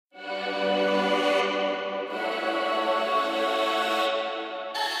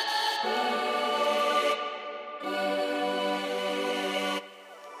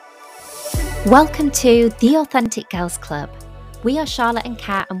Welcome to The Authentic Girls Club. We are Charlotte and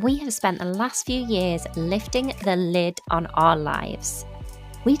Kat, and we have spent the last few years lifting the lid on our lives.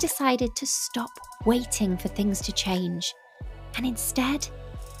 We decided to stop waiting for things to change and instead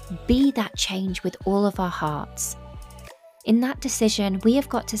be that change with all of our hearts. In that decision, we have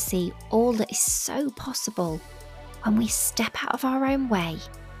got to see all that is so possible when we step out of our own way.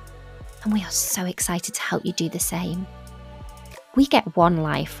 And we are so excited to help you do the same. We get one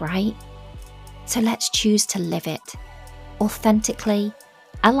life, right? So let's choose to live it authentically,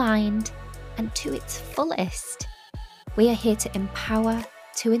 aligned, and to its fullest. We are here to empower,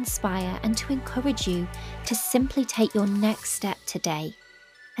 to inspire, and to encourage you to simply take your next step today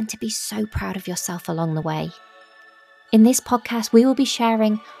and to be so proud of yourself along the way. In this podcast, we will be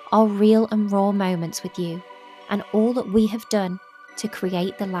sharing our real and raw moments with you and all that we have done to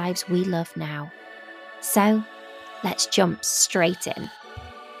create the lives we love now. So let's jump straight in.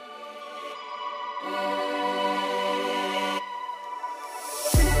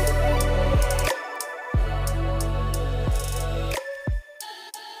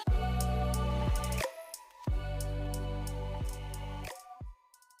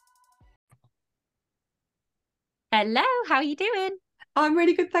 Hello, how are you doing? I'm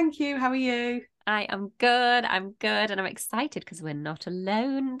really good, thank you. How are you? I am good, and I'm excited because we're not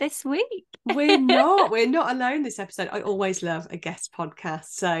alone this week. We're not alone this episode. I always love a guest podcast.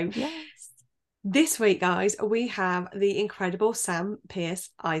 So yes. This week, guys, we have the incredible Sam Pearce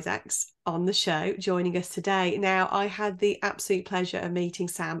Isaacs on the show joining us today. Now, I had the absolute pleasure of meeting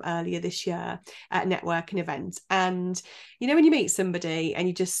Sam earlier this year at a networking event. And, you know, when you meet somebody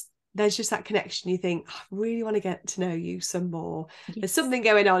and there's just that connection, you think, I really want to get to know you some more. Yes. There's something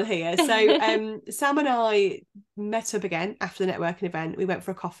going on here. So Sam and I met up again after the networking event. We went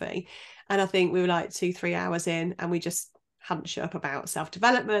for a coffee and I think we were like 2-3 hours in and we just hadn't shut up about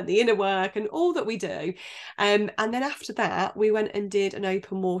self-development, the inner work and all that we do. And then after that, we went and did an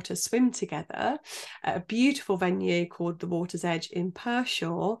open water swim together at a beautiful venue called the Water's Edge in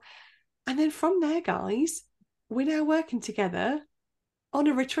Pershore. And then from there, guys, we're now working together on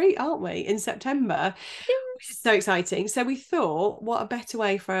a retreat, aren't we, in September, which is so exciting. So we thought, what a better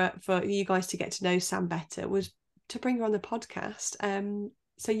way for you guys to get to know Sam better was to bring her on the podcast,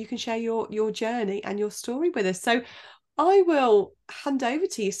 so you can share your journey and your story with us. So I will hand over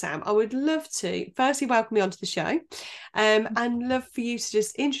to you, Sam. I would love to firstly welcome you onto the show, and love for you to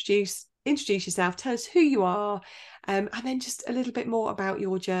just introduce yourself, tell us who you are, and then just a little bit more about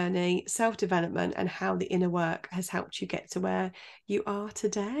your journey, self-development, and how the inner work has helped you get to where you are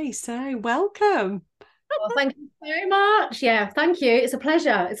today. So welcome. Well, thank you so much. Yeah, thank you. It's a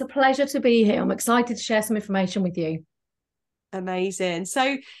pleasure. It's a pleasure to be here. I'm excited to share some information with you. Amazing.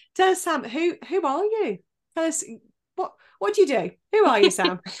 So tell us, Sam, who are you? Tell us, what do you do? Who are you,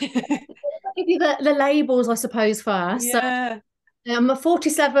 Sam? I'll give you the labels, I suppose, first. Yeah. So, I'm a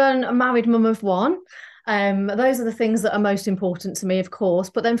 47, a married mum of one. Those are the things that are most important to me, of course.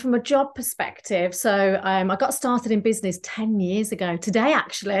 But then from a job perspective, so I got started in business 10 years ago. Today,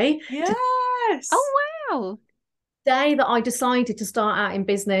 actually. Yes. Oh, wow. Day that I decided to start out in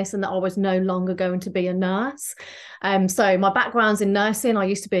business and that I was no longer going to be a nurse. So my background's in nursing. I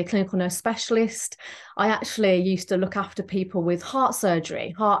used to be a clinical nurse specialist. I actually used to look after people with heart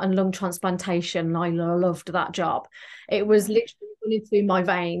surgery, heart and lung transplantation. I loved that job. It was literally running through my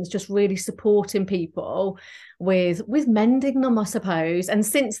veins, just really supporting people with mending them, I suppose. And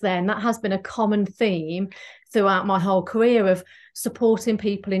since then, that has been a common theme throughout my whole career of supporting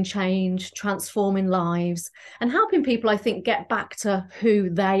people in change, transforming lives, and helping people, I think, get back to who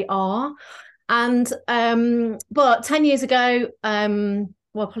they are. And but 10 years ago,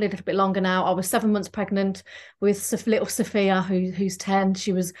 well, probably a little bit longer now, I was 7 months pregnant with little Sophia, who's 10.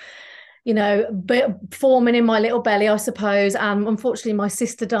 She was, you know, forming in my little belly, I suppose. And unfortunately, my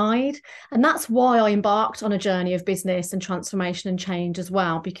sister died. And that's why I embarked on a journey of business and transformation and change as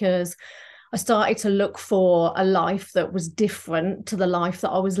well, because I started to look for a life that was different to the life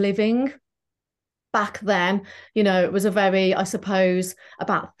that I was living. Back then, you know, it was a very, I suppose,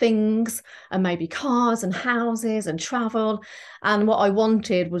 about things and maybe cars and houses and travel. And what I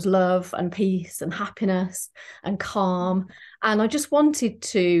wanted was love and peace and happiness and calm. And I just wanted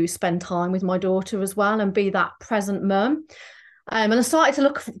to spend time with my daughter as well and be that present mum. And I started to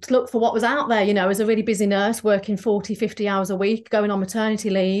look for what was out there. You know, as a really busy nurse working 40, 50 hours a week, going on maternity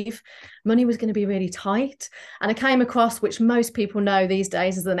leave, money was going to be really tight. And I came across, which most people know these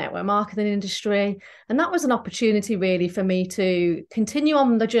days, as the network marketing industry. And that was an opportunity really for me to continue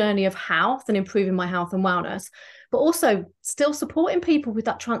on the journey of health and improving my health and wellness, but also still supporting people with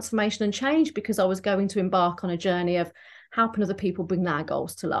that transformation and change, because I was going to embark on a journey of helping other people bring their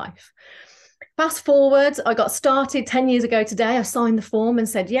goals to life. Fast forward, I got started 10 years ago today. I signed the form and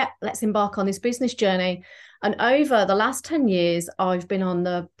said, yeah, let's embark on this business journey. And over the last 10 years, I've been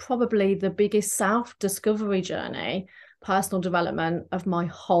on probably the biggest self-discovery journey, personal development of my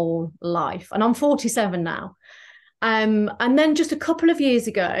whole life. And I'm 47 now. And then just a couple of years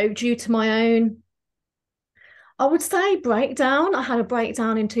ago, due to my own, I would say, breakdown. I had a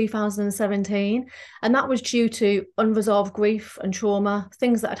breakdown in 2017, and that was due to unresolved grief and trauma,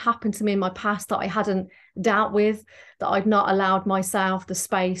 things that had happened to me in my past that I hadn't dealt with, that I'd not allowed myself the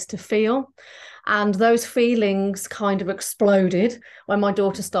space to feel. And those feelings kind of exploded when my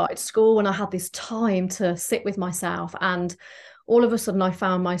daughter started school, and I had this time to sit with myself. And all of a sudden, I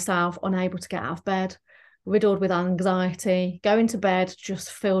found myself unable to get out of bed, riddled with anxiety, going to bed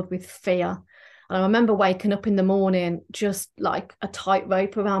just filled with fear. And I remember waking up in the morning, just like a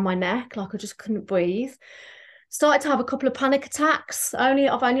tightrope around my neck, like I just couldn't breathe. Started to have a couple of panic attacks.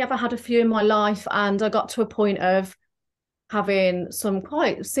 I've only ever had a few in my life. And I got to a point of having some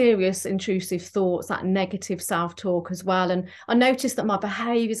quite serious intrusive thoughts, that negative self-talk as well. And I noticed that my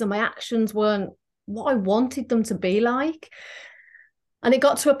behaviours and my actions weren't what I wanted them to be like. And it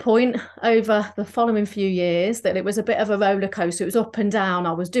got to a point over the following few years that it was a bit of a roller coaster. It was up and down.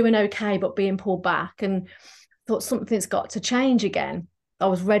 I was doing okay, but being pulled back, and thought something's got to change again. I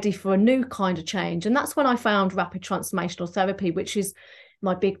was ready for a new kind of change. And that's when I found rapid transformational therapy, which is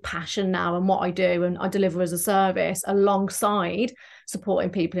my big passion now and what I do. And I deliver as a service alongside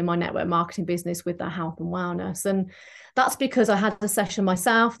supporting people in my network marketing business with their health and wellness. And that's because I had the session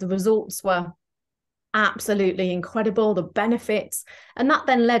myself. The results were absolutely incredible, the benefits. And that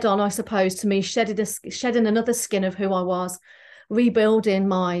then led on, I suppose, to me shedding another skin of who I was, rebuilding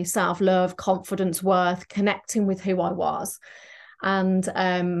my self-love, confidence, worth, connecting with who I was. And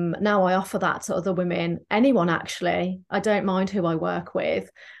now I offer that to other women, anyone actually. I don't mind who I work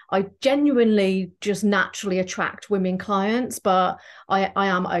with. I genuinely just naturally attract women clients, but I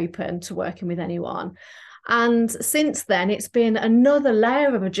am open to working with anyone. And since then, it's been another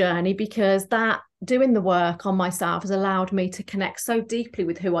layer of a journey, because that doing the work on myself has allowed me to connect so deeply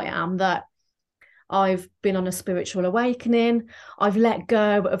with who I am that I've been on a spiritual awakening. I've let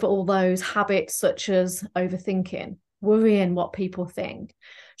go of all those habits such as overthinking, worrying what people think,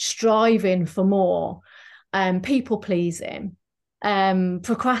 striving for more, people pleasing,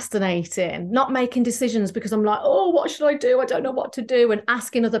 procrastinating, not making decisions because I'm like, oh, what should I do? I don't know what to do. And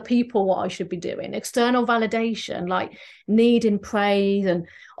asking other people what I should be doing. External validation, like needing praise and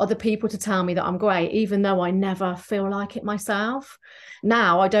other people to tell me that I'm great, even though I never feel like it myself.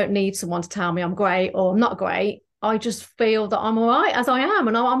 Now I don't need someone to tell me I'm great or I'm not great. I just feel that I'm all right as I am,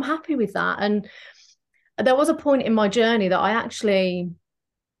 and I'm happy with that. And there was a point in my journey that I actually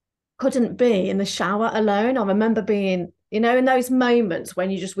couldn't be in the shower alone. I remember being, in those moments when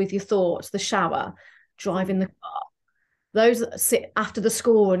you're just with your thoughts, the shower, driving the car, those that sit after the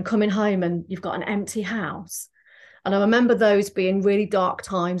school and coming home and you've got an empty house. And I remember those being really dark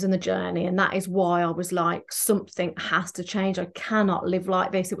times in the journey. And that is why I was like, something has to change. I cannot live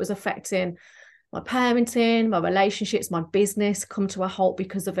like this. It was affecting my parenting, my relationships, my business come to a halt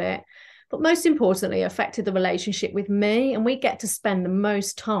because of it. But most importantly, it affected the relationship with me. And we get to spend the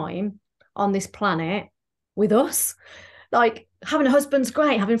most time on this planet with us. Like, having a husband's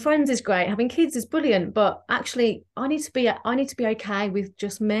great, having friends is great, having kids is brilliant, but actually I need to be okay with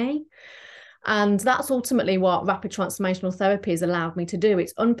just me. And that's ultimately what rapid transformational therapy has allowed me to do.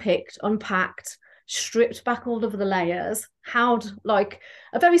 It's unpicked, unpacked, stripped back all of the layers, held like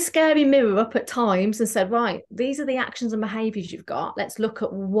a very scary mirror up at times and said, right, these are the actions and behaviors you've got. Let's look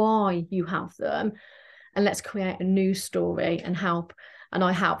at why you have them, and let's create a new story and help. And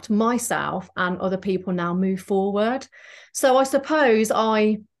I helped myself and other people now move forward. So I suppose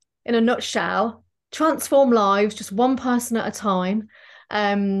in a nutshell, transform lives just one person at a time,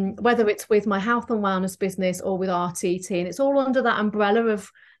 whether it's with my health and wellness business or with RTT. And it's all under that umbrella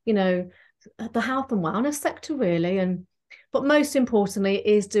of, the health and wellness sector, really. But most importantly, it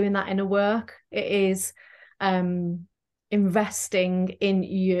is doing that inner work. It is investing in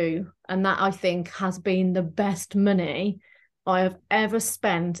you. And that, I think, has been the best money I have ever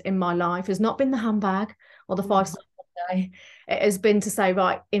spent in my life. Has not been the handbag or the 5-star holiday. It has been to say,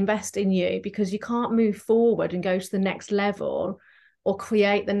 right, invest in you, because you can't move forward and go to the next level or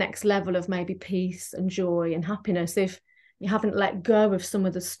create the next level of maybe peace and joy and happiness if you haven't let go of some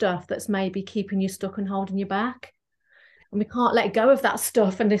of the stuff that's maybe keeping you stuck and holding you back. And we can't let go of that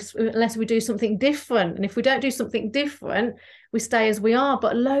stuff unless we do something different. And if we don't do something different, we stay as we are.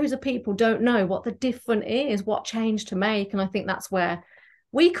 But loads of people don't know what the different is, what change to make. And I think that's where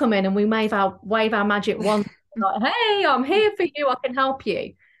we come in and we wave our magic wand, like, hey, I'm here for you, I can help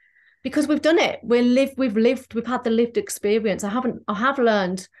you. Because we've done it. We've had the lived experience. I have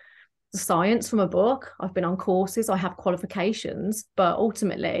learned the science from a book. I've been on courses, I have qualifications, but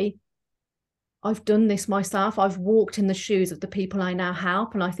ultimately I've done this myself. I've walked in the shoes of the people I now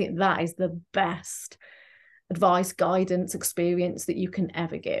help. And I think that is the best advice, guidance, experience that you can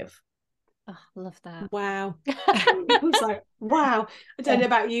ever give. Oh, love that. Wow. I was like, wow. I don't know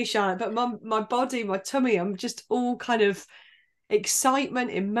about you, Charlotte, but my body, my tummy, I'm just all kind of excitement,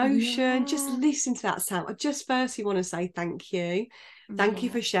 emotion. Just listen to that, Sam. I just firstly want to say thank you. Thank you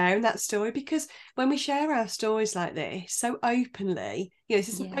for sharing that story, because when we share our stories like this so openly, this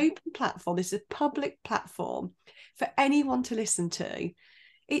is an open platform, this is a public platform for anyone to listen to.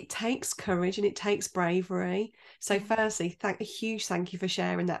 It takes courage and it takes bravery. So firstly, a huge thank you for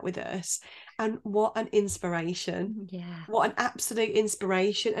sharing that with us. And what an inspiration. Yeah. What an absolute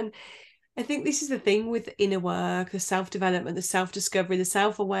inspiration. And I think this is the thing with inner work, the self-development, the self-discovery, the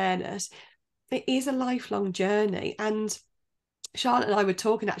self-awareness. It is a lifelong journey. And Charlotte and I were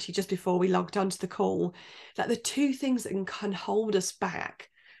talking actually just before we logged onto the call, that the two things that can hold us back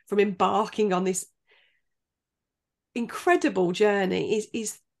from embarking on this incredible journey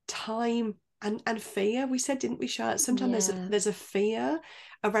is time and fear. We said, didn't we, Charlotte? Sometimes there's a fear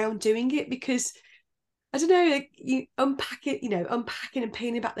around doing it, because I don't know, like, you unpack it, unpacking and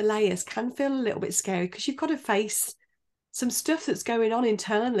peeling back the layers can feel a little bit scary, because you've got to face some stuff that's going on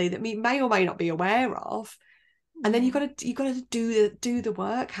internally that we may or may not be aware of. And then you've got to do the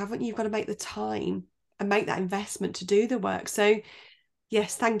work, haven't you? You've got to make the time and make that investment to do the work. So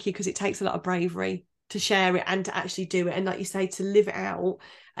yes, thank you, because it takes a lot of bravery to share it and to actually do it, and like you say, to live it out,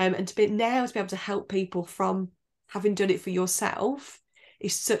 and to be able to help people from having done it for yourself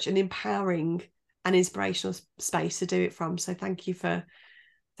is such an empowering and inspirational space to do it from. So thank you for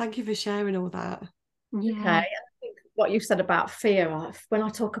sharing all that. Okay. I think what you've said about fear, when I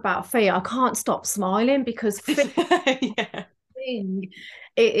talk about fear, I can't stop smiling, because fear, it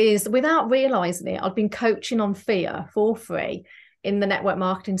is, without realizing it, I've been coaching on fear for free in the network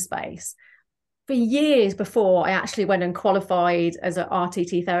marketing space for years before I actually went and qualified as an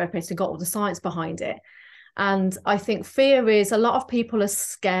RTT therapist and got all the science behind it. And I think fear is, a lot of people are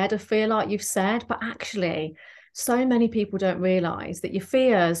scared of fear, like you've said, but actually so many people don't realize that your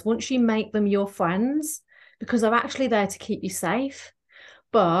fears, once you make them your friends, because they're actually there to keep you safe.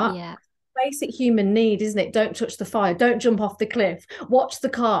 But basic human need, isn't it? Don't touch the fire, don't jump off the cliff, watch the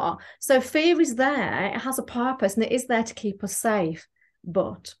car. So fear is there, it has a purpose, and it is there to keep us safe.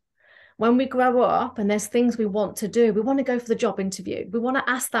 But when we grow up and there's things we want to do, we want to go for the job interview, we want to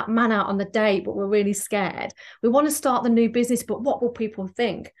ask that man out on the date, but we're really scared, we want to start the new business, but what will people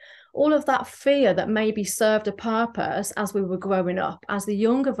think? All of that fear that maybe served a purpose as we were growing up, as the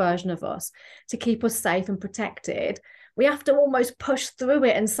younger version of us, to keep us safe and protected, we have to almost push through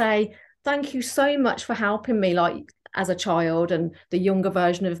it and say, thank you so much for helping me, like as a child and the younger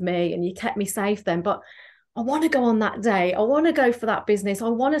version of me, and you kept me safe then, but I want to go on that day. I want to go for that business. I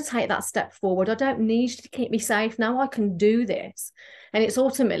want to take that step forward. I don't need you to keep me safe. Now I can do this. And it's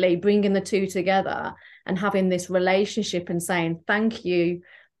ultimately bringing the two together and having this relationship and saying, thank you,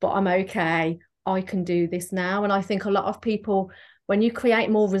 but I'm okay. I can do this now. And I think a lot of people, when you create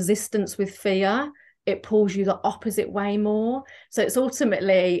more resistance with fear, it pulls you the opposite way more. So it's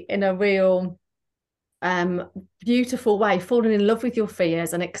ultimately, in a real beautiful way, falling in love with your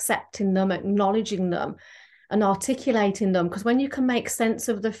fears and accepting them, acknowledging them and articulating them. Because when you can make sense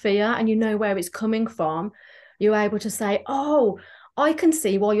of the fear and you know where it's coming from, you're able to say, oh, I can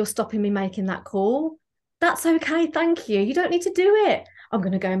see why you're stopping me making that call. That's okay, thank you. You don't need to do it. I'm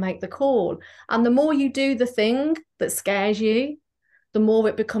going to go make the call. And the more you do the thing that scares you, the more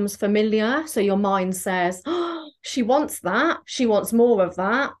it becomes familiar. So your mind says, oh, she wants that. She wants more of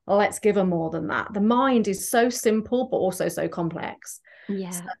that. Let's give her more than that. The mind is so simple, but also so complex.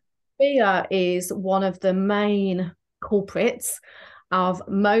 So fear is one of the main culprits of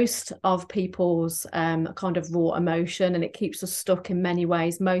most of people's kind of raw emotion, and it keeps us stuck in many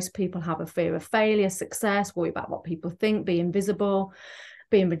ways. Most people have a fear of failure, success, worry about what people think, being visible,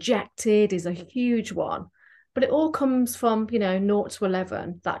 being rejected is a huge one. But it all comes from, 0 to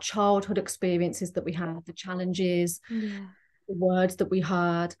 11, that childhood experiences that we had, the challenges, the words that we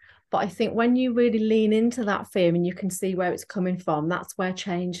heard. But I think when you really lean into that fear and you can see where it's coming from, that's where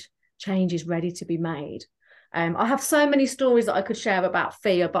change is ready to be made. I have so many stories that I could share about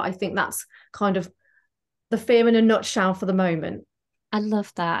fear, but I think that's kind of the fear in a nutshell for the moment. I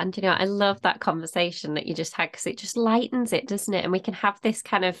love that. And, I love that conversation that you just had, because it just lightens it, doesn't it? And we can have this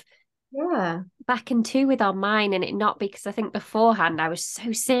kind of back and two with our mind, and it not, because I think beforehand I was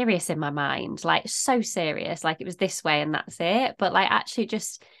so serious in my mind, like so serious, like it was this way and that's it. But like actually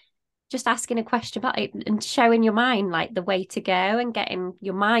just just asking a question about it and showing your mind like the way to go and getting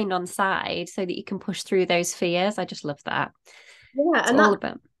your mind on side so that you can push through those fears. I just love that. Yeah, It's and all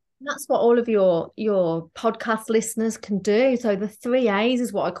about. that's what all of your podcast listeners can do. So the 3 A's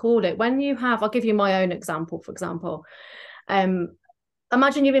is what I call it. When you have, I'll give you my own example, for example.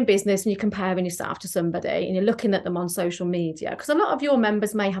 Imagine you're in business and you're comparing yourself to somebody and you're looking at them on social media, because a lot of your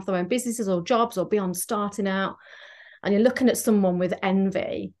members may have their own businesses or jobs or be on starting out, and you're looking at someone with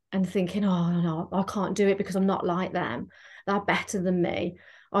envy and thinking, oh no, I can't do it because I'm not like them. They're better than me.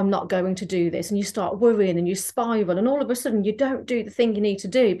 I'm not going to do this. And you start worrying and you spiral, and all of a sudden you don't do the thing you need to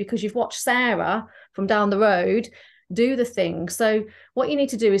do because you've watched Sarah from down the road do the thing. So what you need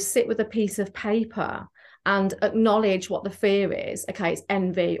to do is sit with a piece of paper and acknowledge what the fear is. Okay, it's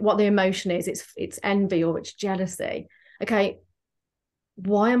envy. What the emotion is, it's envy or it's jealousy. Okay,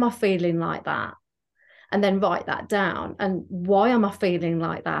 why am I feeling like that? And then write that down. And why am I feeling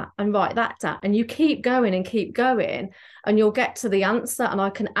like that? And write that down. And you keep going and keep going, and you'll get to the answer. And I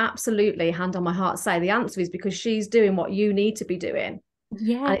can absolutely, hand on my heart, say the answer is because she's doing what you need to be doing.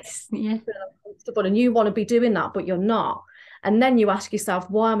 Yes, yeah. And you want to be doing that, but you're not. And then you ask yourself,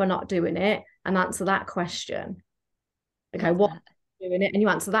 why am I not doing it? And answer that question. Okay, what doing it? And you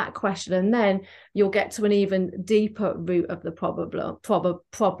answer that question, and then you'll get to an even deeper root of the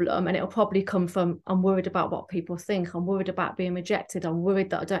problem, and it'll probably come from, I'm worried about what people think, I'm worried about being rejected, I'm worried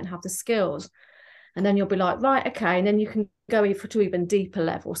that I don't have the skills. And then you'll be like, right, okay, and then you can go to even deeper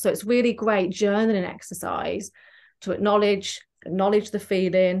level. So it's really great journaling exercise to acknowledge the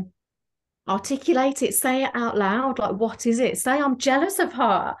feeling, articulate it, say it out loud. Like, what is it? Say, I'm jealous of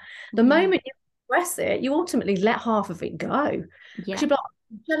her. The moment you express it, you ultimately let half of it go. Because you're like,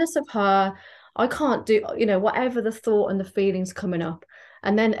 I'm jealous of her. I can't do, whatever the thought and the feelings coming up.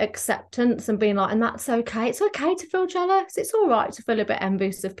 And then acceptance and being like, and that's okay. It's okay to feel jealous. It's all right to feel a bit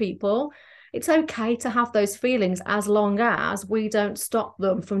envious of people. It's okay to have those feelings, as long as we don't stop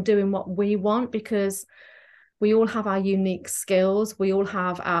them from doing what we want, because we all have our unique skills. We all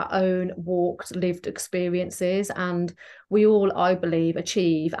have our own walked, lived experiences, and we all, I believe,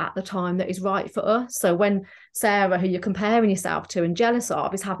 achieve at the time that is right for us. So when Sarah, who you're comparing yourself to and jealous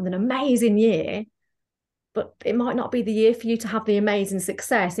of, is having an amazing year, but it might not be the year for you to have the amazing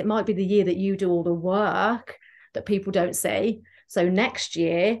success. It might be the year that you do all the work that people don't see. So next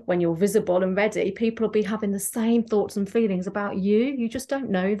year, when you're visible and ready, people will be having the same thoughts and feelings about you. You just don't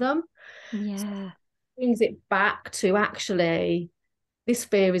know them. Yeah. Brings it back to, actually, this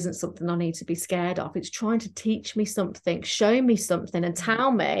fear isn't something I need to be scared of. It's trying to teach me something, show me something, and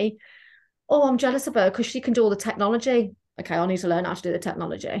tell me, oh, I'm jealous of her because she can do all the technology. Okay, I need to learn how to do the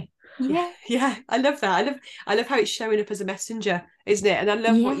technology. Yeah, I love that. I love how it's showing up as a messenger, isn't it? And I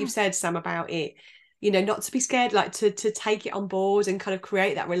love what you've said, Sam, about it. Not to be scared, like to take it on board and kind of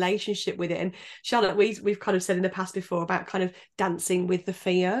create that relationship with it. And Charlotte, we've kind of said in the past before about kind of dancing with the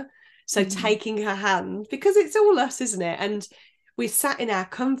fear. So taking her hand, because it's all us, isn't it? And we're sat in our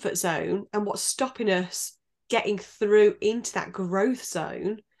comfort zone, and what's stopping us getting through into that growth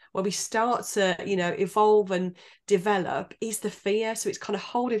zone where we start to, evolve and develop, is the fear. So it's kind of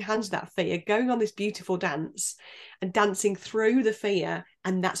holding hands with that fear, going on this beautiful dance and dancing through the fear.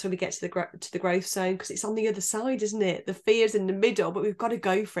 And that's when we get to the growth zone, because it's on the other side, isn't it? The fear's in the middle, but we've got to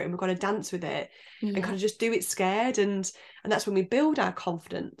go for it, and we've got to dance with it and kind of just do it scared. And that's when we build our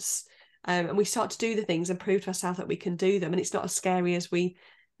confidence. And we start to do the things and prove to ourselves that we can do them, and it's not as scary as we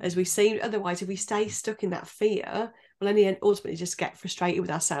seem. Otherwise, if we stay stuck in that fear, we'll only ultimately just get frustrated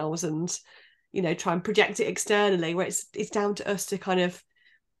with ourselves and try and project it externally, where it's down to us to kind of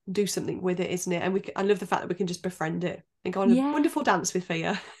do something with it, isn't it? And I love the fact that we can just befriend it and go on a wonderful dance with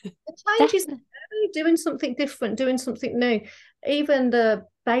fear. The change is doing something different, doing something new. Even the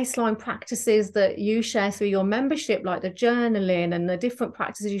baseline practices that you share through your membership, like the journaling and the different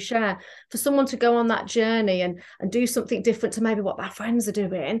practices you share, for someone to go on that journey and do something different to maybe what their friends are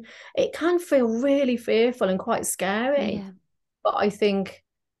doing, it can feel really fearful and quite scary. But I think,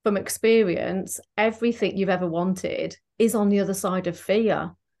 from experience, everything you've ever wanted is on the other side of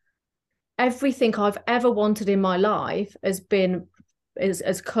fear. Everything I've ever wanted in my life has brought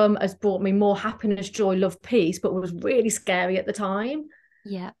me more happiness, joy, love, peace, but was really scary at the time.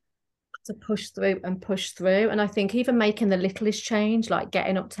 To push through. And I think even making the littlest change, like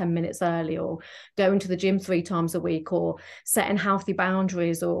getting up 10 minutes early, or going to the gym 3 times a week, or setting healthy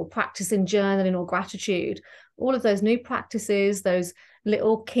boundaries, or practicing journaling or gratitude, all of those new practices, those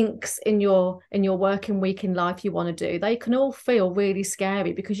little kinks in your working week in life you want to do, they can all feel really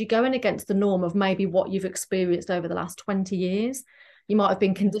scary because you're going against the norm of maybe what you've experienced over the last 20 years. You might have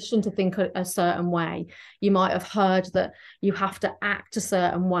been conditioned to think a certain way. You might have heard that you have to act a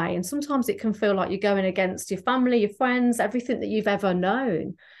certain way. And sometimes it can feel like you're going against your family, your friends, everything that you've ever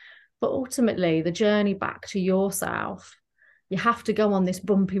known. But ultimately, the journey back to yourself, you have to go on this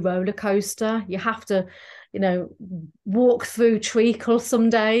bumpy roller coaster. You have to, walk through treacle some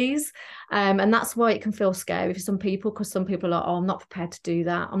days. And that's why it can feel scary for some people, because some people are like, oh, I'm not prepared to do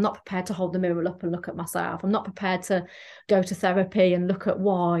that. I'm not prepared to hold the mirror up and look at myself. I'm not prepared to go to therapy and look at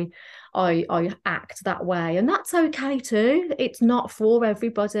why I act that way. And that's okay too. It's not for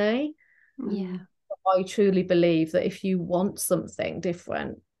everybody. Yeah. I truly believe that if you want something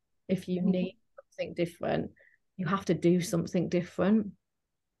different, if you need something different, you have to do something different.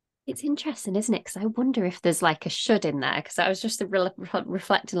 It's interesting, isn't it? Because I wonder if there's like a should in there. Because I was just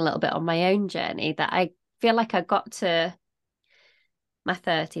reflecting a little bit on my own journey, that I feel like I got to my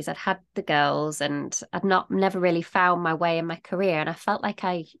 30s, I'd had the girls, and I'd never really found my way in my career. And I felt like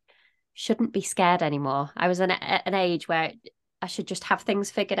I shouldn't be scared anymore. I was at an age where I should just have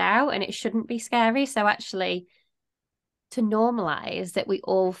things figured out and it shouldn't be scary. So actually, to normalize that we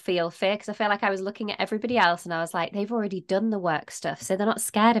all feel fear, because I feel like I was looking at everybody else and I was like, they've already done the work stuff, so they're not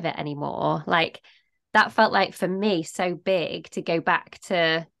scared of it anymore. Like, that felt like for me so big to go back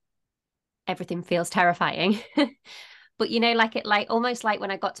to everything feels terrifying. But like almost like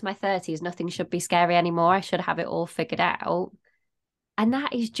when I got to my 30s, nothing should be scary anymore. I should have it all figured out. And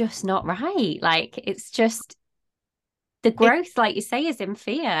that is just not right. Like, it's just the growth, like you say, is in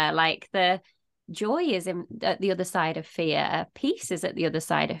fear. Like, the joy is at the other side of fear. Peace is at the other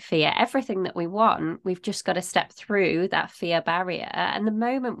side of fear. Everything that we want, we've just got to step through that fear barrier. And the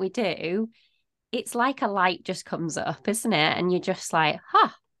moment we do, it's like a light just comes up, isn't it? And you're just like,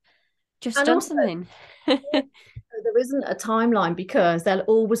 just and done also, something. There isn't a timeline, because there'll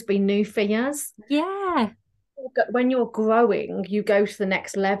always be new fears. Yeah. When you're growing, you go to the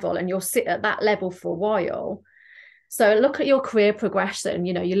next level and you'll sit at that level for a while. So look at your career progression.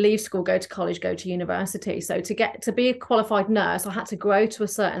 You leave school, go to college, go to university. So to be a qualified nurse, I had to grow to a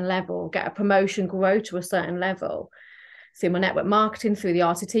certain level, get a promotion, grow to a certain level through my network marketing, through the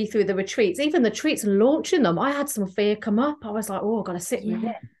RTT, through the retreats, even the retreats and launching them. I had some fear come up. I was like, oh, I've got to sit with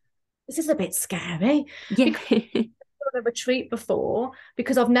it. This is a bit scary. Yeah. A retreat before,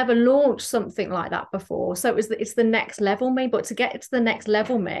 because I've never launched something like that before. So it's the next level me. But to get to the next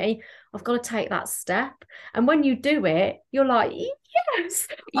level me, I've got to take that step. And when you do it, you're like, yes,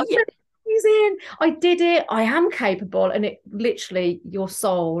 amazing. I did it. I am capable. And it literally, your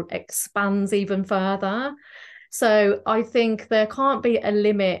soul expands even further. So I think there can't be a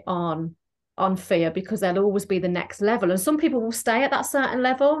limit on fear, because there'll always be the next level. And some people will stay at that certain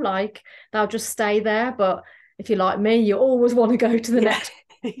level, like they'll just stay there. But if you're like me, you always want to go to the next.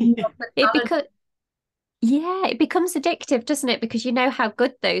 It becomes addictive, doesn't it? Because you know how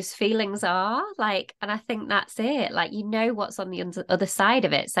good those feelings are. Like, and I think that's it. Like, what's on the other side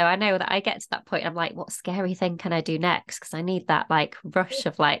of it. So I know that I get to that point, I'm like, what scary thing can I do next? Because I need that like rush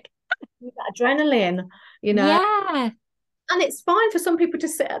of like that adrenaline, Yeah. And it's fine for some people to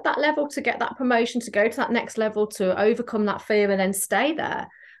sit at that level, to get that promotion, to go to that next level, to overcome that fear and then stay there.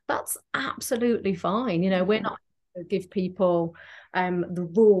 That's absolutely fine. We're not going to give people the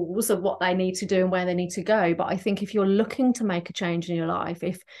rules of what they need to do and where they need to go. But I think if you're looking to make a change in your life,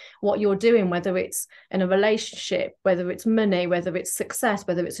 if what you're doing, whether it's in a relationship, whether it's money, whether it's success,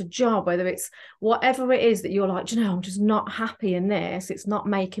 whether it's a job, whether it's whatever it is that you're like, I'm just not happy in this, it's not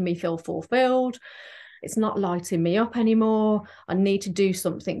making me feel fulfilled, it's not lighting me up anymore, I need to do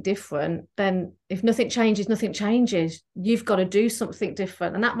something different, then if nothing changes, nothing changes. You've got to do something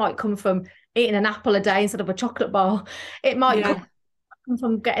different. And that might come from eating an apple a day instead of a chocolate bar. It might come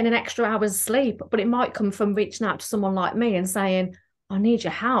from getting an extra hour's sleep, but it might come from reaching out to someone like me and saying, I need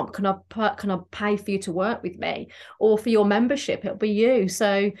your help. Can I pay for you to work with me? Or for your membership, it'll be you.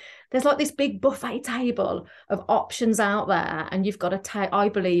 So there's like this big buffet table of options out there, and you've got to take, I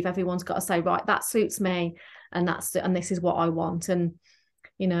believe everyone's got to say, right, that suits me, and this is what I want. And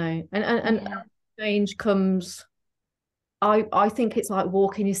change comes, I think it's like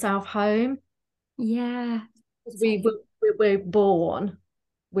walking yourself home. Yeah. We're born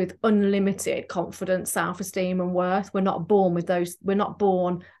with unlimited confidence, self-esteem and worth. We're not born with those. We're not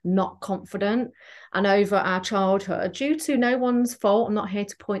born not confident. And over our childhood, due to no one's fault, I'm not here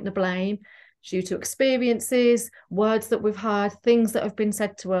to point the blame, due to experiences, words that we've heard, things that have been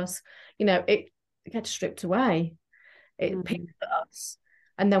said to us, it gets stripped away. It picks us.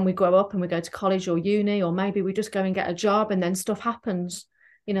 And then we grow up and we go to college or uni, or maybe we just go and get a job, and then stuff happens.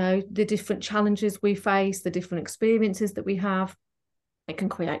 The different challenges we face, the different experiences that we have, it can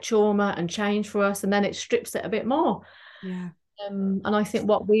create trauma and change for us, and then it strips it a bit more. Yeah. And I think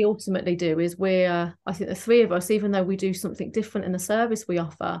what we ultimately do is I think the three of us, even though we do something different in the service we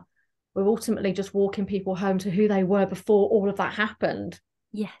offer, we're ultimately just walking people home to who they were before all of that happened.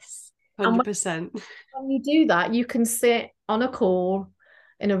 Yes. 100%. When you do that, you can sit on a call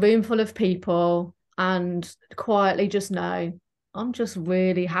in a room full of people and quietly just know, I'm just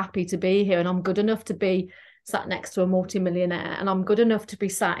really happy to be here, and I'm good enough to be sat next to a multimillionaire, and I'm good enough to be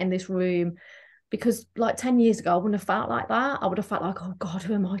sat in this room. Because like 10 years ago, I wouldn't have felt like that. I would have felt like, oh God,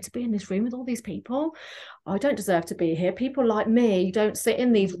 who am I to be in this room with all these people? I don't deserve to be here. People like me don't sit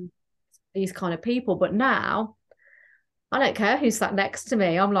in these kind of people. But now I don't care who's sat next to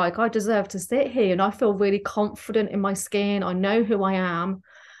me. I'm like, I deserve to sit here, and I feel really confident in my skin. I know who I am.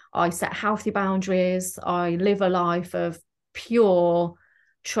 I set healthy boundaries. I live a life of pure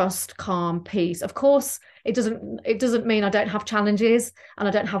trust, calm, peace. Of course, it doesn't mean I don't have challenges and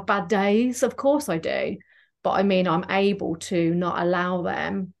I don't have bad days. Of course I do. But I mean, I'm able to not allow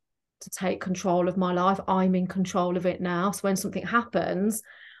them to take control of my life. I'm in control of it now. So when something happens,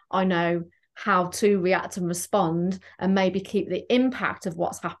 I know how to react and respond, and maybe keep the impact of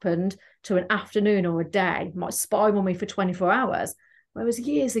what's happened to an afternoon or a day. It might spiral me for 24 hours. Whereas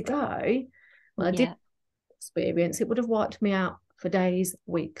years ago, when I did experience, it would have wiped me out for days,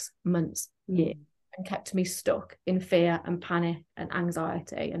 weeks, months, years, and kept me stuck in fear and panic and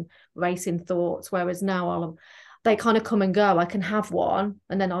anxiety and racing thoughts. Whereas now they kind of come and go. I can have one,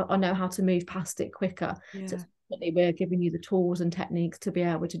 and then I know how to move past it quicker. Yeah. So we're giving you the tools and techniques to be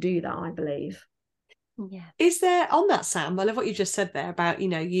able to do that, I believe. Yeah. Is there, on that, Sam, I love what you just said there about,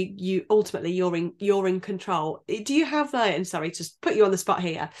 you ultimately you're in control. Do you have like, and sorry, just put you on the spot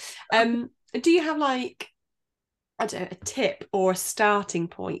here. Do you have like, I don't know, a tip or a starting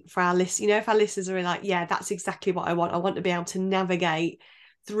point for our listeners? If our listeners are like, yeah, that's exactly what I want to be able to navigate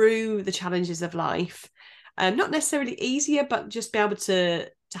through the challenges of life. Not necessarily easier, but just be able to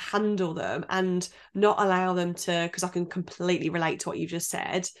handle them and not allow them to, because I can completely relate to what you just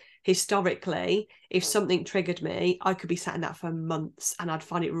said. Historically, if something triggered me, I could be sat in that for months, and I'd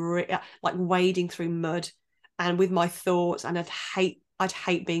find it like wading through mud and with my thoughts, and I'd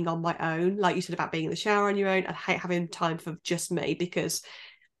hate being on my own. Like you said about being in the shower on your own, I'd hate having time for just me, because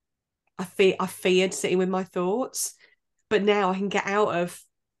I feared sitting with my thoughts. But now I can get out of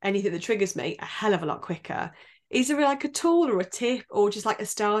anything that triggers me a hell of a lot quicker. Is there like a tool or a tip or just like a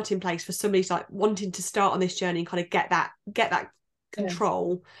starting place for somebody like wanting to start on this journey and kind of get that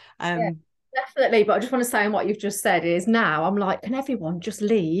control? Yeah, definitely. But I just want to say, on what you've just said is, now I'm like, can everyone just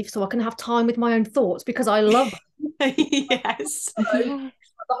leave so I can have time with my own thoughts, because I love it. Yes. My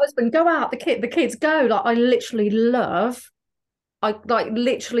husband, go out, the kids go. Like I literally love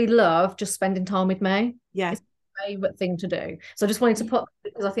just spending time with me. Yeah. It's my favorite thing to do. So I just wanted to put,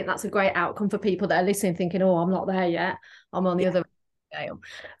 because I think that's a great outcome for people that are listening, thinking, oh, I'm not there yet, I'm on the other scale.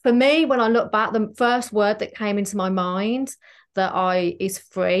 For me, when I look back, the first word that came into my mind is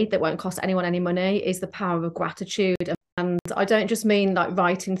free, that won't cost anyone any money, is the power of gratitude. And I don't just mean like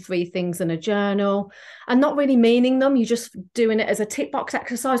writing 3 things in a journal and not really meaning them. You're just doing it as a tick box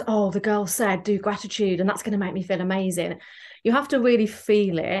exercise. Oh, the girl said do gratitude and that's going to make me feel amazing. You have to really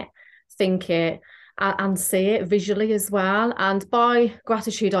feel it, think it, and see it visually as well. And by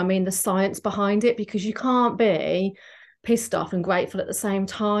gratitude, I mean the science behind it, because you can't be pissed off and grateful at the same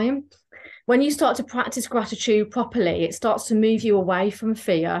time. When you start to practice gratitude properly, it starts to move you away from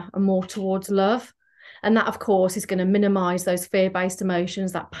fear and more towards love. And that, of course, is going to minimize those fear-based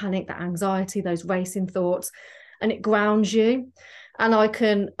emotions, that panic, that anxiety, those racing thoughts, and it grounds you. And I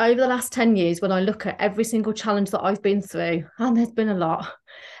can, over the last 10 years, when I look at every single challenge that I've been through, and there's been a lot,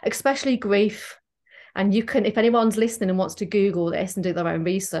 especially grief. And you can, if anyone's listening and wants to Google this and do their own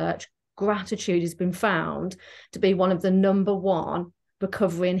research, gratitude has been found to be one of the #1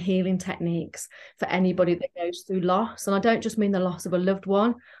 recovery and healing techniques for anybody that goes through loss. And I don't just mean the loss of a loved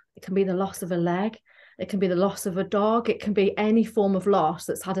one. It can be the loss of a leg. It can be the loss of a dog. It can be any form of loss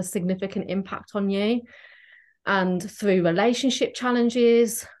that's had a significant impact on you. And through relationship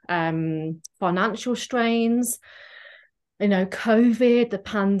challenges, financial strains, COVID, the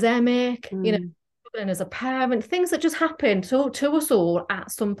pandemic, and as a parent, things that just happen to us all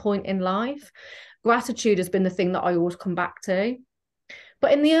at some point in life. Gratitude has been the thing that I always come back to.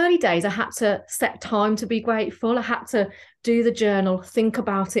 But in the early days, I had to set time to be grateful. I had to do the journal, think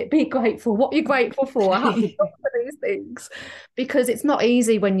about it, be grateful. What are you grateful for? I had to look for these things, because it's not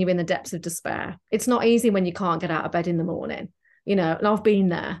easy when you're in the depths of despair. It's not easy when you can't get out of bed in the morning, and I've been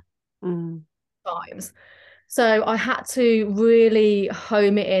there times. So I had to really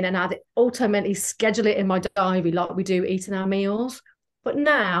home it in and ultimately schedule it in my diary like we do eating our meals. But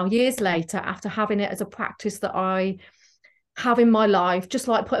now, years later, after having it as a practice that I have in my life, just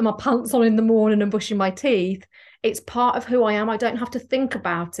like putting my pants on in the morning and brushing my teeth. It's part of who I am. I don't have to think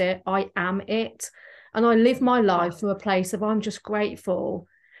about it. I am it. And I live my life from a place of I'm just grateful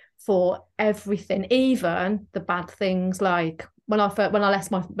for everything, even the bad things. Like when I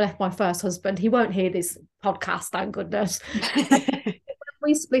left my first husband, he won't hear this podcast, thank goodness.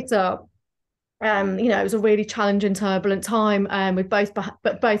 We split up. It was a really challenging, turbulent time. We both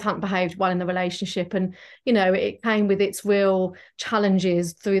hadn't behaved well in the relationship, and it came with its real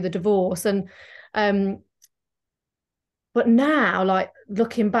challenges through the divorce. And but now, like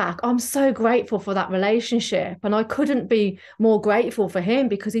looking back, I'm so grateful for that relationship, and I couldn't be more grateful for him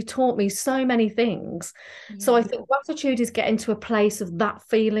because he taught me so many things. So I think gratitude is getting to a place of that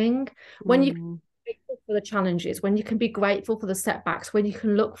feeling when you can be grateful for the challenges, when you can be grateful for the setbacks, when you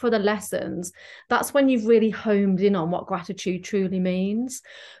can look for the lessons. That's when you've really homed in on what gratitude truly means.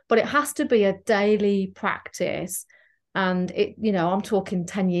 But it has to be a daily practice, and I'm talking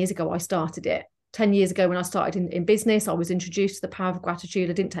 10 years ago I started it. 10 years ago when I started in business, I was introduced to the power of gratitude.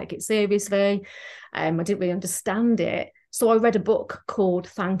 I didn't take it seriously. I didn't really understand it. So I read a book called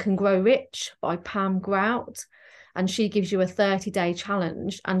Thank and Grow Rich by Pam Grout. And she gives you a 30-day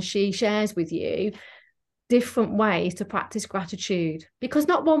challenge, and she shares with you different ways to practice gratitude, because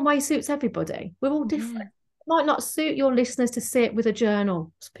not one way suits everybody. We're all different. It might not suit your listeners to sit with a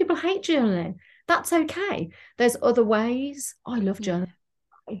journal. Some people hate journaling. That's okay. There's other ways. I love journaling.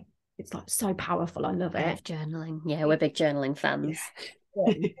 It's like so powerful. I love it. I love journaling. Yeah, we're big journaling fans.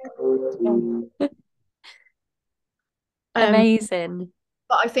 Amazing.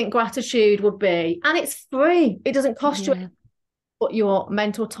 But I think gratitude would be, and it's free. It doesn't cost you but your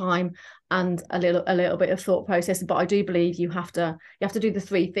mental time and a little bit of thought process. But I do believe you have to do the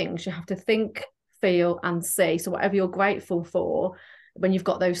three things. You have to think, feel, and see. So whatever you're grateful for, when you've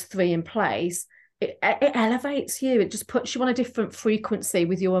got those three in place, it elevates you. It just puts you on a different frequency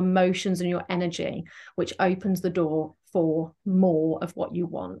with your emotions and your energy, which opens the door for more of what you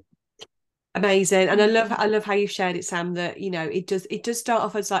want. Amazing. And I love how you've shared it, Sam, that it does start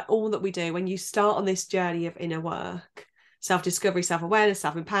off as like all that we do when you start on this journey of inner work, self-discovery, self-awareness,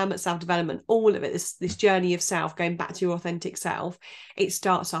 self-empowerment, self-development, all of it, this journey of self, going back to your authentic self. It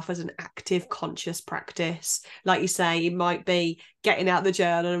starts off as an active, conscious practice. Like you say, it might be getting out the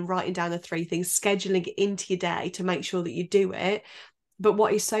journal and writing down the three things, scheduling it into your day to make sure that you do it. But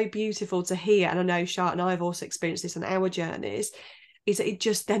what is so beautiful to hear, and I know Charlotte and I have also experienced this on our journeys, is that it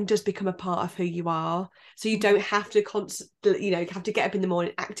just then does become a part of who you are. So you don't have to constantly, have to get up in the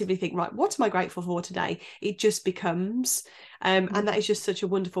morning, actively think, right, what am I grateful for today? It just becomes, and that is just such a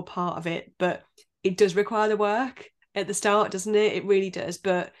wonderful part of it. But it does require the work at the start, doesn't it? It really does.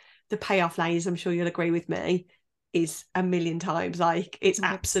 But the payoff, ladies, I'm sure you'll agree with me, is a million times. Like, it's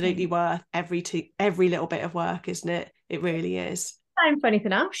absolutely worth every little bit of work, isn't it? It really is. Same for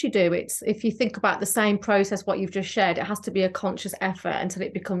anything else you do. It's, if you think about the same process, what you've just shared, it has to be a conscious effort until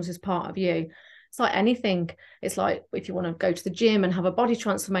it becomes as part of you. It's like anything. It's like if you want to go to the gym and have a body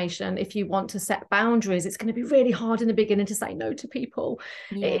transformation, if you want to set boundaries, it's going to be really hard in the beginning to say no to people.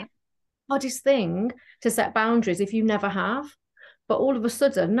 It's the hardest thing to set boundaries if you never have. But all of a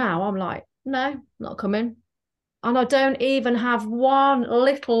sudden now I'm like, no, not coming. And I don't even have one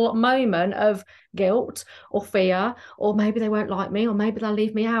little moment of guilt or fear, or maybe they won't like me, or maybe they'll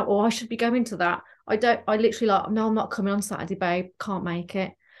leave me out, or I should be going to that. I literally like, no, I'm not coming on Saturday, babe. Can't make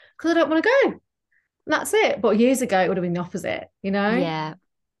it because I don't want to go. And that's it. But years ago, it would have been the opposite, Yeah,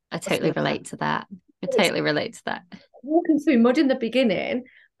 I totally relate to that. Walking through mud in the beginning,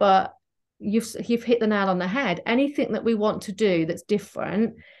 but you've hit the nail on the head. Anything that we want to do that's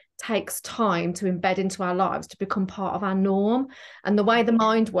different takes time to embed into our lives, to become part of our norm. And the way the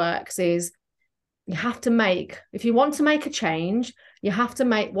mind works is you have to make, if you want to make a change, you have to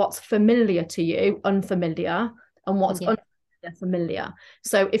make what's familiar to you unfamiliar, and what's unfamiliar familiar.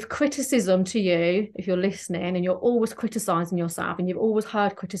 So if criticism to you, if you're listening and you're always criticizing yourself and you've always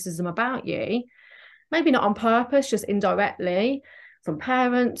heard criticism about you, maybe not on purpose, just indirectly from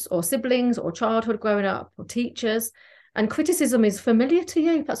parents or siblings or childhood growing up or teachers, and criticism is familiar to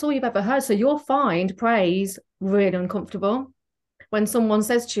you, that's all you've ever heard, so you'll find praise really uncomfortable. When someone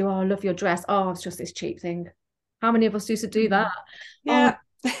says to you, oh, I love your dress, oh, it's just this cheap thing. How many of us used to do that? Yeah.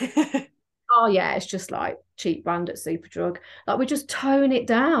 Oh yeah, it's just like cheap brand at Superdrug. Like, we just tone it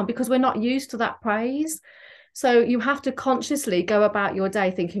down because we're not used to that praise. So you have to consciously go about your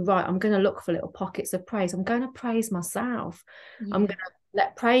day thinking, right, I'm going to look for little pockets of praise. I'm going to praise myself. I'm going to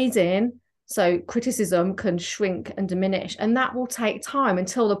let praise in, so criticism can shrink and diminish. And that will take time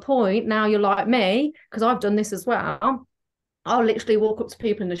until the point, now you're like me, because I've done this as well. I'll literally walk up to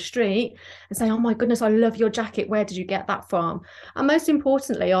people in the street and say, oh my goodness, I love your jacket. Where did you get that from? And most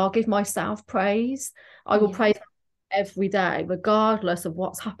importantly, I'll give myself praise. I will praise every day, regardless of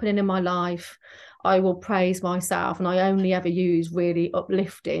what's happening in my life. I will praise myself, and I only ever use really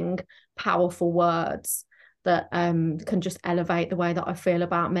uplifting, powerful words that can just elevate the way that I feel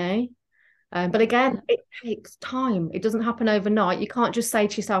about me. But again, it takes time. It doesn't happen overnight. You can't just say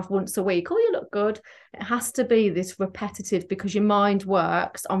to yourself once a week, oh, you look good. It has to be this repetitive, because your mind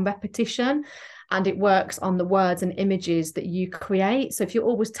works on repetition, and it works on the words and images that you create. So if you're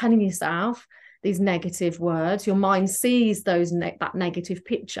always telling yourself these negative words, your mind sees that negative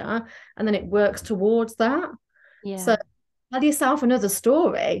picture, and then it works towards that. Yeah. So tell yourself another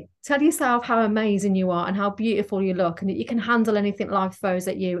story. Tell yourself how amazing you are and how beautiful you look, and that you can handle anything life throws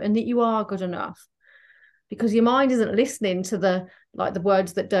at you, and that you are good enough. Because your mind isn't listening to the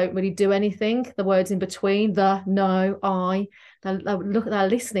words that don't really do anything, the words in between, the, no, I. They're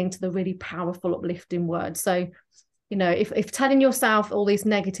listening to the really powerful, uplifting words. So, you know, if telling yourself all this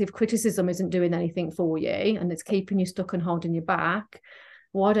negative criticism isn't doing anything for you, and it's keeping you stuck and holding you back,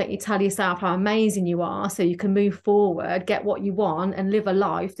 why don't you tell yourself how amazing you are, so you can move forward, get what you want, and live a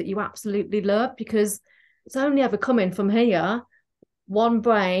life that you absolutely love? Because it's only ever coming from here. One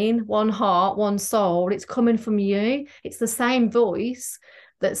brain, one heart, one soul. It's coming from you. It's the same voice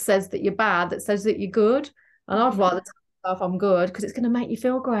that says that you're bad, that says that you're good. And I'd rather tell myself I'm good, because it's going to make you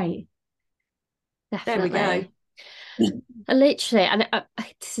feel great. Definitely. There we go. Literally, and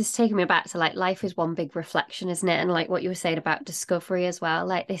this is taking me back to like life is one big reflection, isn't it? And like what you were saying about discovery as well,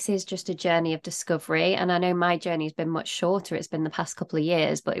 like this is just a journey of discovery. And I know my journey has been much shorter. It's been the past couple of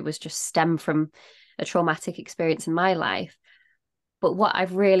years, but it was just stemmed from a traumatic experience in my life. But what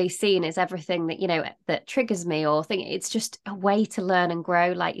I've really seen is everything that, you know, that triggers me or think, it's just a way to learn and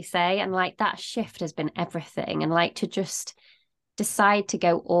grow, like you say. And like that shift has been everything. And like to just decide to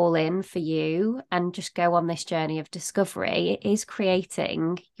go all in for you and just go on this journey of discovery, it is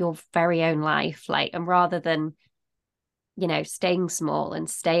creating your very own life. Like, and rather than, you know, staying small and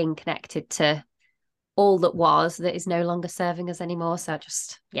staying connected to all that was, that is no longer serving us anymore. So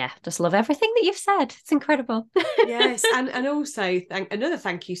just love everything that you've said. It's incredible. Yes. And also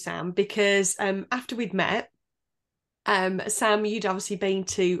thank you, Sam, because after we'd met, Sam, you'd obviously been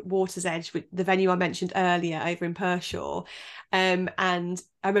to Water's Edge, with the venue I mentioned earlier over in Pershore. And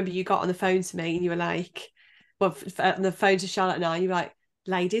I remember you got on the phone to me and you were like, well, on the phone to Charlotte and I, you were like,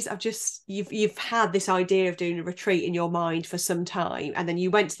 ladies, you've had this idea of doing a retreat in your mind for some time, and then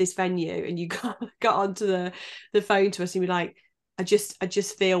you went to this venue and you got onto the phone to us and you were like, I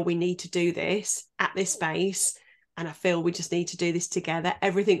just feel we need to do this at this space, and I feel we just need to do this together.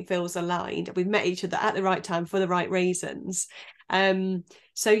 Everything feels aligned. We've met each other at the right time for the right reasons.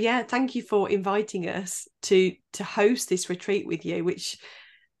 So yeah, thank you for inviting us to host this retreat with you, which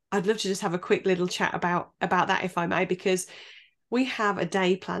I'd love to just have a quick little chat about that, if I may, because we have a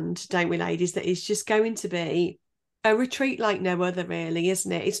day planned, don't we, ladies, that is just going to be a retreat like no other, really,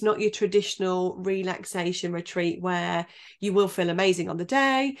 isn't it? It's not your traditional relaxation retreat where you will feel amazing on the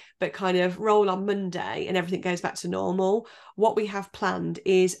day, but kind of roll on Monday and everything goes back to normal. What we have planned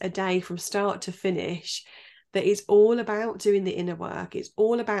is a day from start to finish that is all about doing the inner work. It's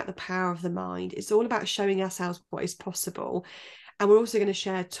all about the power of the mind. It's all about showing ourselves what is possible. And we're also going to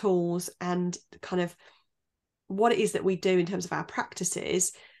share tools and kind of what it is that we do in terms of our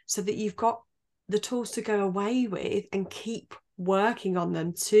practices, so that you've got the tools to go away with and keep working on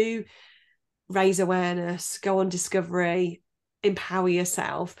them to raise awareness, go on discovery, empower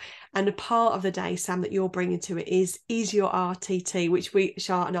yourself. And a part of the day, Sam, that you're bringing to it is your RTT, which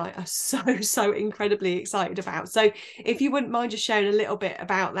Charlotte and I are so incredibly excited about. So if you wouldn't mind just sharing a little bit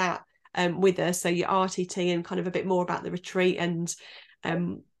about that with us, so your RTT and kind of a bit more about the retreat, and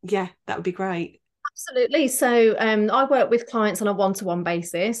that would be great. Absolutely. So I work with clients on a one-to-one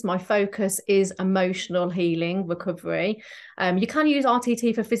basis. My focus is emotional healing, recovery. You can use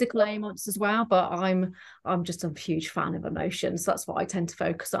RTT for physical ailments as well, but I'm just a huge fan of emotions. So that's what I tend to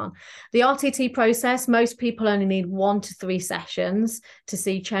focus on. The RTT process, most people only need 1 to 3 sessions to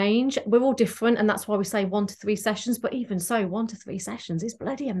see change. We're all different, and that's why we say 1 to 3 sessions. But even so, 1 to 3 sessions is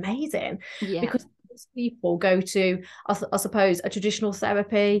bloody amazing. Yeah. Because people go to, I suppose, a traditional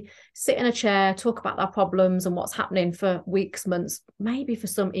therapy, sit in a chair, talk about their problems and what's happening for weeks, months, maybe for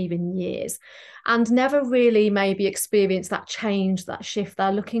some even years, and never really maybe experience that change, that shift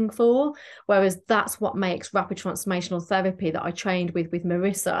they're looking for. Whereas that's what makes rapid transformational therapy that I trained with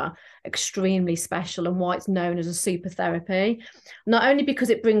Marissa extremely special, and why it's known as a super therapy. Not only because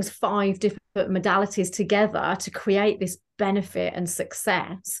it brings 5 different modalities together to create this benefit and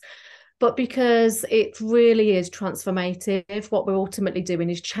success, But because it really is transformative, what we're ultimately doing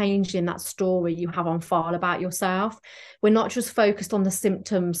is changing that story you have on file about yourself. We're not just focused on the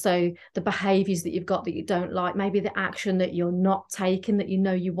symptoms, so the behaviours that you've got that you don't like, maybe the action that you're not taking that you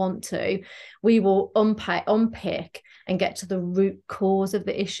know you want to. We will unpick and get to the root cause of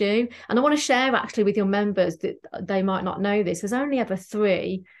the issue. And I want to share actually with your members that they might not know this. There's only ever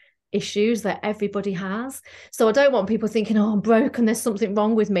 3 issues that everybody has. So I don't want people thinking, oh, I'm broken, there's something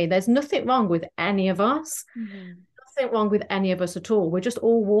wrong with me. There's nothing wrong with any of us. Nothing wrong with any of us at all. We're just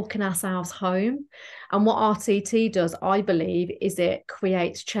all walking ourselves home. And what RTT does, I believe, is it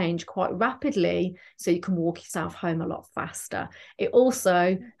creates change quite rapidly so you can walk yourself home a lot faster. It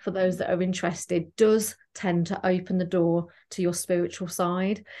also, for those that are interested, does tend to open the door to your spiritual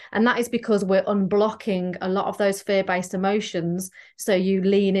side. And that is because we're unblocking a lot of those fear-based emotions. So you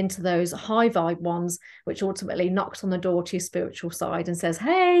lean into those high vibe ones, which ultimately knocks on the door to your spiritual side and says,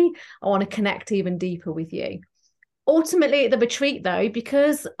 hey, I want to connect even deeper with you. Ultimately, at the retreat, though,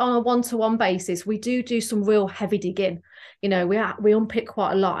 because on a one-to-one basis, we do some real heavy digging. You know, we unpick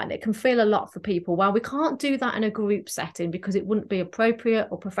quite a lot, and it can feel a lot for people. Well, we can't do that in a group setting because it wouldn't be appropriate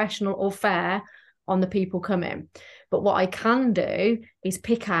or professional or fair on the people coming. But what I can do is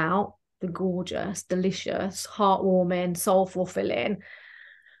pick out the gorgeous, delicious, heartwarming, soul-fulfilling,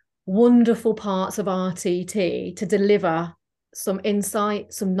 wonderful parts of RTT to deliver some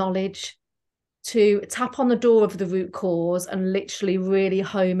insight, some knowledge, to tap on the door of the root cause and literally really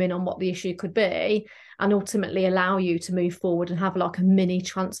home in on what the issue could be, and ultimately allow you to move forward and have like a mini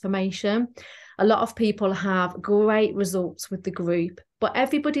transformation. A lot of people have great results with the group, but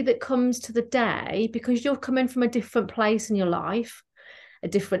everybody that comes to the day, because you're coming from a different place in your life, a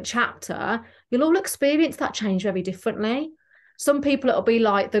different chapter, you'll all experience that change very differently. Some people, it'll be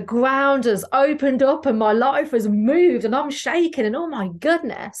like the ground has opened up and my life has moved and I'm shaking and oh my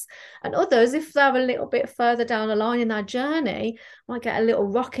goodness. And others, if they're a little bit further down the line in their journey, might get a little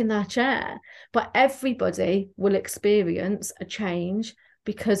rock in their chair. But everybody will experience a change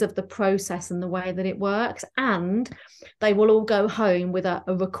because of the process and the way that it works. And they will all go home with a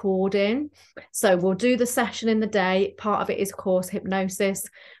recording. So we'll do the session in the day. Part of it is, of course, hypnosis.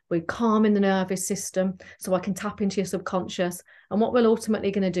 We're calming the nervous system so I can tap into your subconscious. And what we're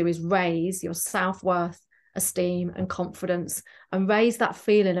ultimately going to do is raise your self-worth, esteem, and confidence, and raise that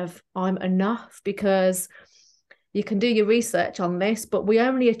feeling of I'm enough, because you can do your research on this, but we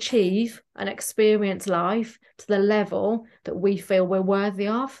only achieve and experience life to the level that we feel we're worthy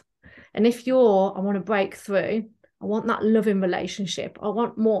of. And if I want to break through, I want that loving relationship, I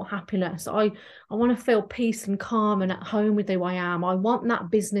want more happiness, I want to feel peace and calm and at home with who I am, I want that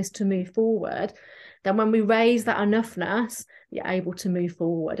business to move forward, then when we raise that enoughness, you're able to move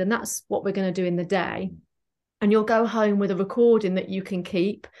forward. And that's what we're going to do in the day. And you'll go home with a recording that you can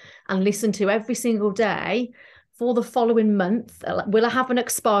keep and listen to every single day for the following month. Will I have an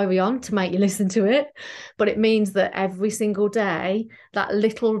expiry on to make you listen to it? But it means that every single day, that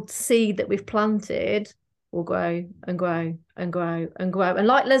little seed that we've planted will grow and grow and grow and grow. And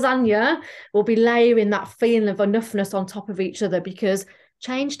like lasagna, we'll be layering that feeling of enoughness on top of each other, because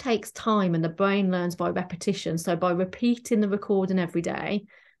change takes time and the brain learns by repetition. So by repeating the recording every day,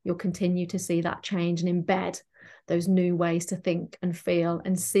 you'll continue to see that change and embed those new ways to think and feel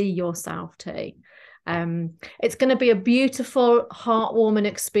and see yourself too. It's going to be a beautiful, heartwarming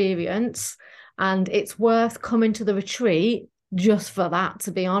experience, and it's worth coming to the retreat just for that.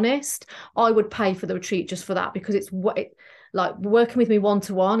 To be honest, I would pay for the retreat just for that, because it's like working with me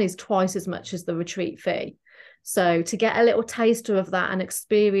one-to-one is twice as much as the retreat fee. So to get a little taster of that and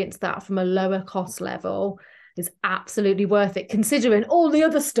experience that from a lower cost level is absolutely worth it, considering all the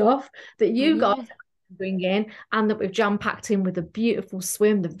other stuff that you guys bring in, and that we've jam-packed in with the beautiful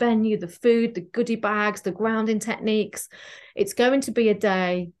swim, the venue, the food, the goodie bags, the grounding techniques. It's going to be a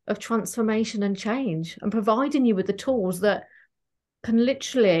day of transformation and change, and providing you with the tools that can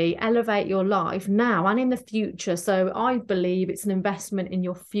literally elevate your life now and in the future. So I believe it's an investment in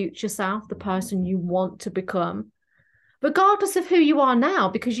your future self, the person you want to become, regardless of who you are now,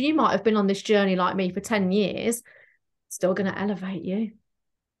 because you might have been on this journey like me for 10 years. It's still going to elevate you.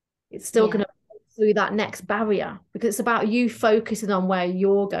 It's still going to through that next barrier, because it's about you focusing on where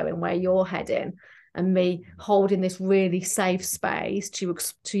you're going, where you're heading, and me holding this really safe space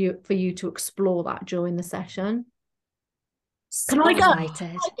for you to explore that during the session. Can I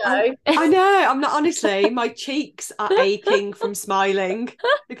go? I know. I'm not, honestly, my cheeks are aching from smiling,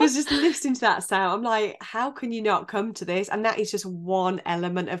 because just listening to that sound, I'm like, how can you not come to this? And that is just one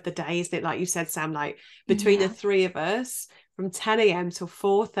element of the day, isn't it? Like you said, Sam, like between the 3 of us, from 10 a.m. till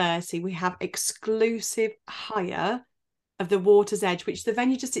 4:30, we have exclusive hire of the water's edge, which the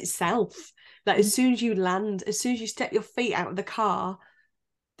venue just itself, like as soon as you land, as soon as you step your feet out of the car,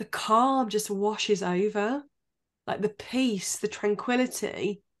 the calm just washes over, like the peace, the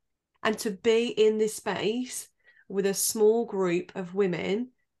tranquility. And to be in this space with a small group of women,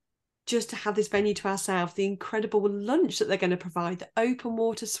 just to have this venue to ourselves, the incredible lunch that they're going to provide, the open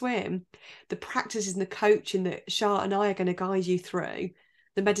water swim, the practices and the coaching that Charlotte and I are going to guide you through,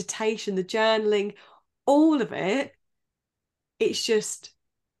 the meditation, the journaling, all of it. It's just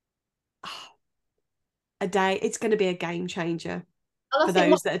a day. It's going to be a game changer for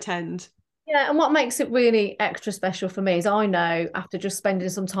those that attend. Yeah, and what makes it really extra special for me is I know after just spending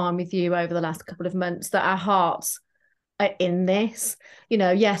some time with you over the last couple of months that our hearts are in this. You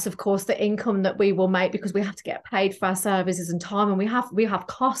know, yes, of course, the income that we will make because we have to get paid for our services and time, and we have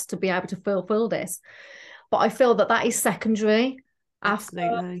costs to be able to fulfill this. But I feel that that is secondary.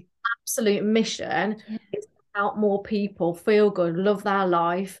 Absolutely. Our absolute mission is to help more people feel good, love their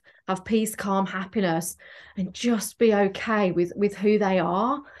life, have peace, calm, happiness, and just be okay with who they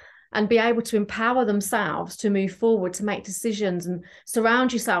are, and be able to empower themselves to move forward, to make decisions, and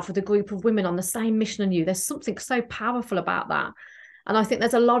surround yourself with a group of women on the same mission as you. There's something so powerful about that. And I think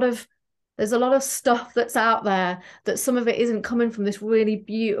there's a lot of stuff that's out there that some of it isn't coming from this really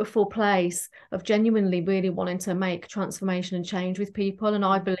beautiful place of genuinely really wanting to make transformation and change with people. And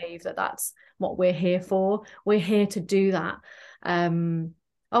I believe that that's what we're here for. We're here to do that.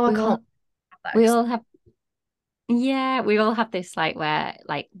 We all have this like where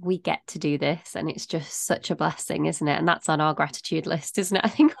like we get to do this and it's just such a blessing, isn't it? And that's on our gratitude list, isn't it? I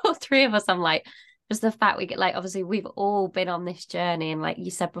think all three of us, I'm like, just the fact we get, like, obviously we've all been on this journey, and like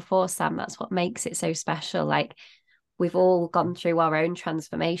you said before, Sam, that's what makes it so special. Like we've all gone through our own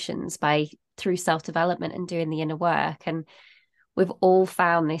transformations through self-development and doing the inner work, and we've all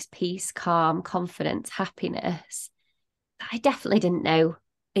found this peace, calm, confidence, happiness that I definitely didn't know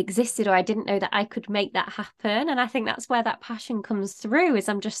existed, or I didn't know that I could make that happen. And I think that's where that passion comes through, is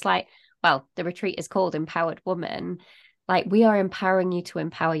I'm just like, well, the retreat is called Empowered Woman. Like we are empowering you to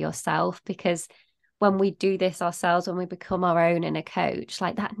empower yourself, because when we do this ourselves, when we become our own inner coach,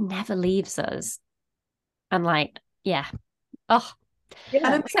 like that never leaves us. And like, yeah. Oh,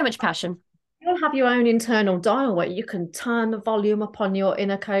 yeah. So much passion. You'll have your own internal dial where you can turn the volume up on your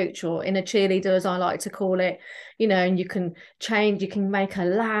inner coach or inner cheerleader, as I like to call it, you know, and you can change, you can make her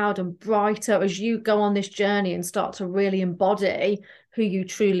loud and brighter as you go on this journey and start to really embody who you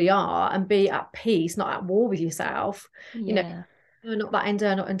truly are and be at peace, not at war with yourself. Yeah. You know, not that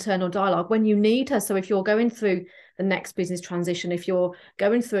internal dialogue when you need her. So if you're going through the next business transition, if you're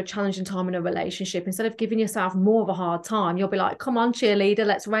going through a challenging time in a relationship, instead of giving yourself more of a hard time, you'll be like, come on, cheerleader,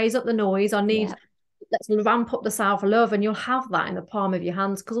 let's raise up the noise. Let's ramp up the self-love, and you'll have that in the palm of your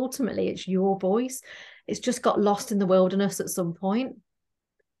hands, because ultimately it's your voice. It's just got lost in the wilderness at some point.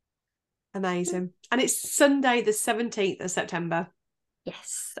 Amazing. And it's Sunday the 17th of September.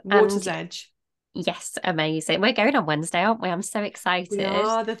 Yes. Water's Edge. Yes, amazing. We're going on Wednesday, aren't we? I'm so excited.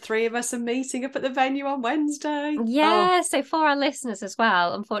 Yeah, the three of us are meeting up at the venue on Wednesday. Yeah, so for our listeners as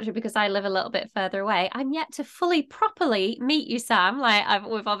well, unfortunately, because I live a little bit further away, I'm yet to fully properly meet you, Sam. Like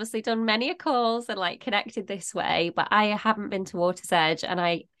we've obviously done many calls and like connected this way, but I haven't been to Water's Edge.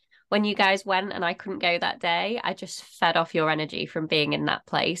 And when you guys went and I couldn't go that day, I just fed off your energy from being in that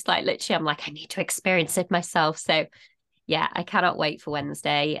place. Like literally, I'm like, I need to experience it myself. So yeah, I cannot wait for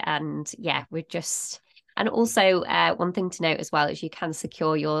Wednesday. And yeah, and also one thing to note as well is you can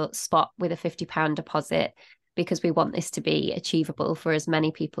secure your spot with a £50 deposit, because we want this to be achievable for as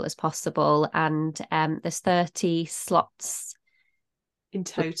many people as possible. And there's 30 slots in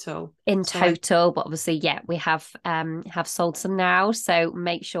total. But obviously, yeah, we have sold some now. So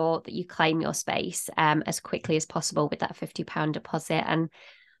make sure that you claim your space as quickly as possible with that £50 deposit. And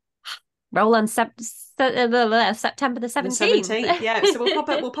roll on September the 17th. Yeah, so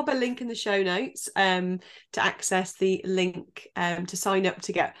we'll pop a link in the show notes to access the link to sign up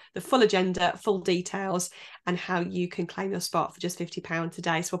to get the full agenda, full details, and how you can claim your spot for just £50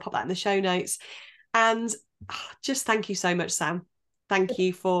 today. So we'll pop that in the show notes. And just thank you so much, Sam. Thank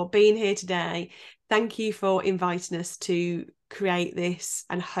you for being here today. Thank you for inviting us to create this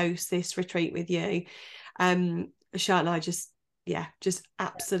and host this retreat with you. Charlotte and I just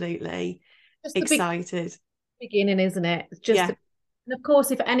absolutely excited. Beginning, isn't it? It's just and of course,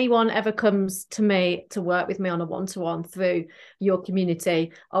 if anyone ever comes to me to work with me on a one-to-one through your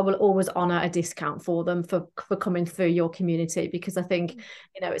community, I will always honour a discount for them for coming through your community, because I think,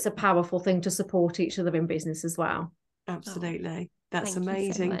 you know, it's a powerful thing to support each other in business as well. Absolutely. That's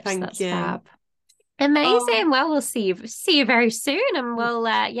amazing. That's fab. Amazing. Well, we'll see you very soon, and we'll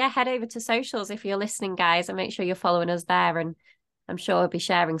head over to socials if you're listening, guys, and make sure you're following us there. And I'm sure we'll be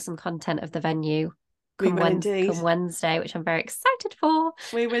sharing some content of the venue come Wednesday, which I'm very excited for.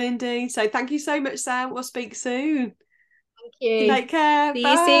 We will indeed. So thank you so much, Sam. We'll speak soon. Thank you. Take care. See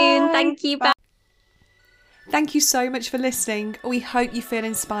Bye. you soon. Thank you. Bye. Thank you so much for listening. We hope you feel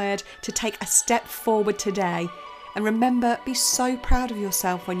inspired to take a step forward today. And remember, be so proud of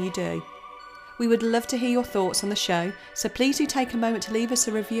yourself when you do. We would love to hear your thoughts on the show, so please do take a moment to leave us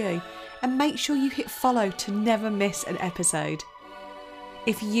a review and make sure you hit follow to never miss an episode.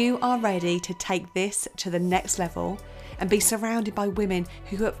 If you are ready to take this to the next level and be surrounded by women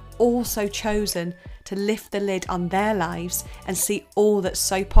who have also chosen to lift the lid on their lives and see all that's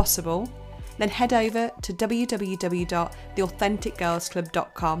so possible, then head over to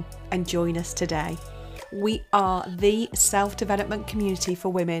www.theauthenticgirlsclub.com and join us today. We are the self-development community for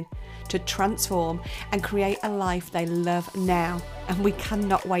women to transform and create a life they love now, and we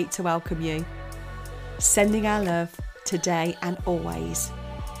cannot wait to welcome you. Sending our love today and always,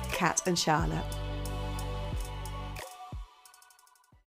 Kat and Charlotte.